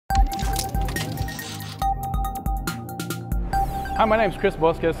Hi, my name is Chris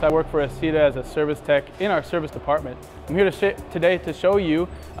Bosquez. I work for Acieta as a service tech in our service department. I'm here today to show you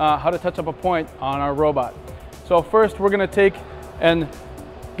how to touch up a point on our robot. So first we're going to take and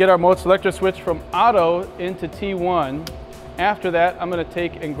get our mode selector switch from auto into T1. After that, I'm going to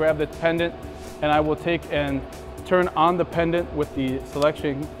take and grab the pendant, and I will take and turn on the pendant with the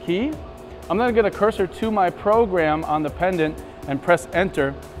selection key. I'm going to get a cursor to my program on the pendant and press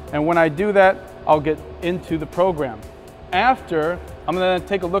enter, and when I do that, I'll get into the program. After, I'm going to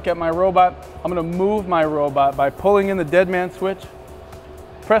take a look at my robot. I'm going to move my robot by pulling in the dead man switch,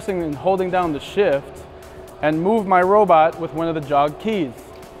 pressing and holding down the shift, and move my robot with one of the jog keys.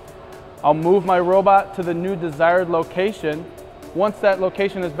 I'll move my robot to the new desired location. Once that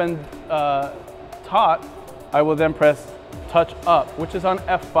location has been taught, I will then press touch up, which is on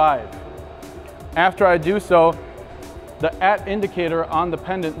F5. After I do so, the @ indicator on the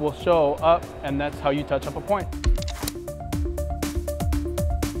pendant will show up, and that's how you touch up a point.